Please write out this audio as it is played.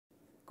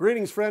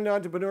Greetings, friend,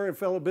 entrepreneur, and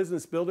fellow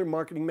business builder.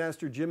 Marketing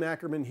Master Jim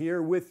Ackerman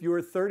here with your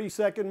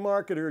 30-second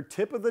marketer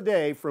tip of the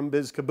day from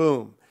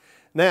BizKaboom.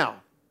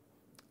 Now,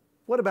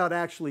 what about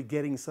actually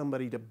getting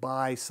somebody to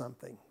buy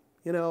something?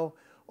 You know,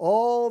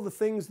 all the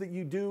things that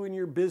you do in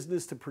your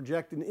business to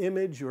project an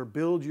image or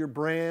build your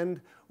brand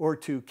or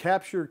to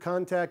capture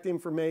contact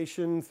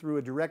information through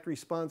a direct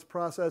response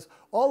process,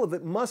 all of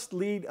it must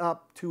lead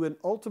up to an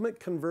ultimate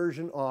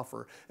conversion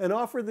offer, an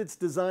offer that's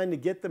designed to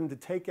get them to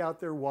take out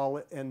their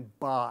wallet and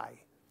buy.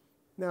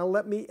 Now,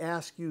 let me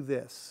ask you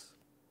this.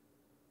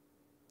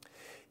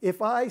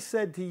 If I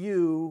said to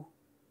you,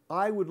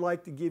 I would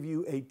like to give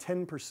you a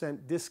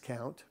 10%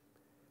 discount,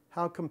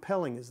 how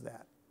compelling is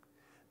that?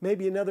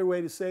 Maybe another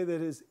way to say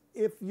that is,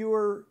 if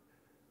your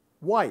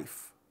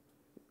wife,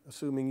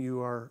 assuming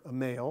you are a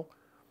male,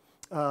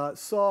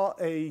 saw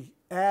an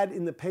ad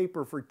in the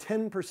paper for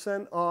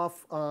 10%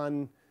 off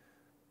on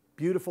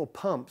beautiful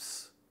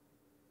pumps,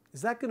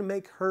 is that going to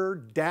make her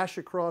dash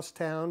across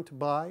town to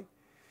buy?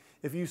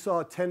 If you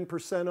saw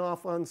 10%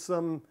 off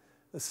on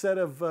a set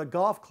of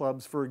golf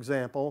clubs, for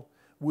example,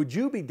 would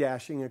you be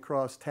dashing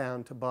across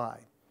town to buy?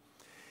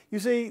 You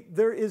see,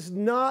 there is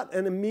not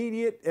an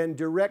immediate and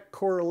direct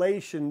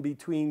correlation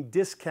between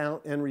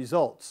discount and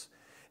results.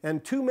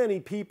 And too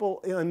many people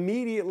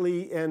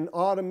immediately and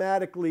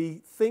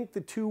automatically think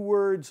the two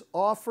words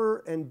offer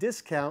and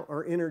discount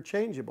are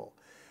interchangeable.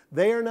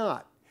 They are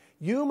not.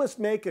 You must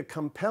make a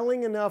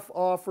compelling enough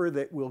offer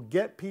that will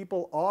get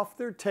people off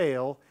their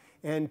tail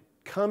and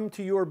come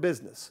to your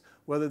business,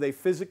 whether they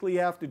physically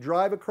have to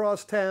drive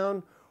across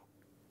town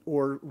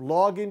or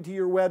log into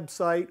your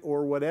website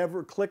or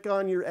whatever, click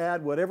on your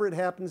ad, whatever it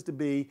happens to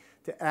be,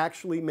 to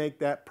actually make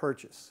that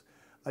purchase.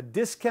 A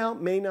discount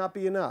may not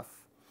be enough.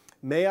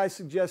 May I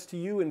suggest to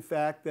you, in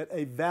fact, that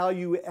a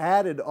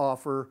value-added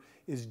offer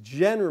is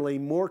generally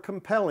more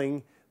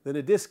compelling than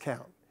a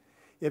discount.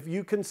 If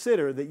you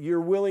consider that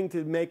you're willing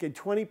to make a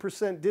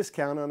 20%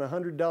 discount on a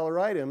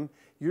 $100 item,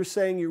 you're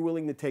saying you're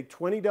willing to take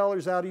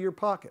 $20 out of your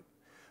pocket.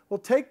 Well,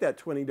 take that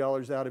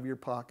 $20 out of your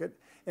pocket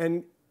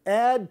and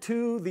add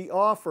to the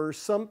offer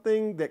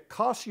something that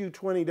costs you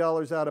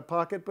 $20 out of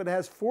pocket but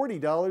has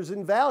 $40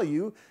 in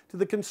value to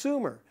the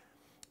consumer.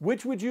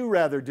 Which would you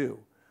rather do?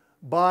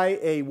 Buy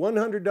a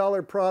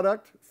 $100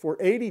 product for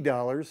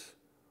 $80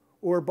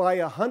 or buy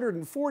a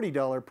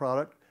 $140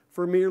 product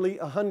for merely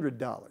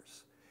 $100?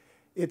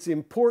 It's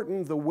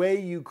important the way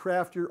you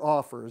craft your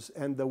offers,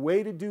 and the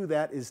way to do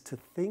that is to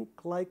think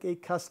like a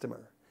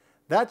customer.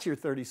 That's your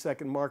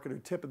 30-second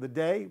marketer tip of the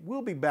day.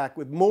 We'll be back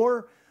with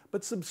more,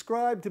 but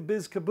subscribe to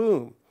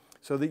BizKaboom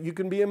so that you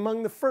can be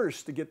among the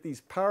first to get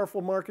these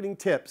powerful marketing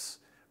tips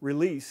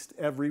released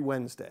every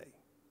Wednesday.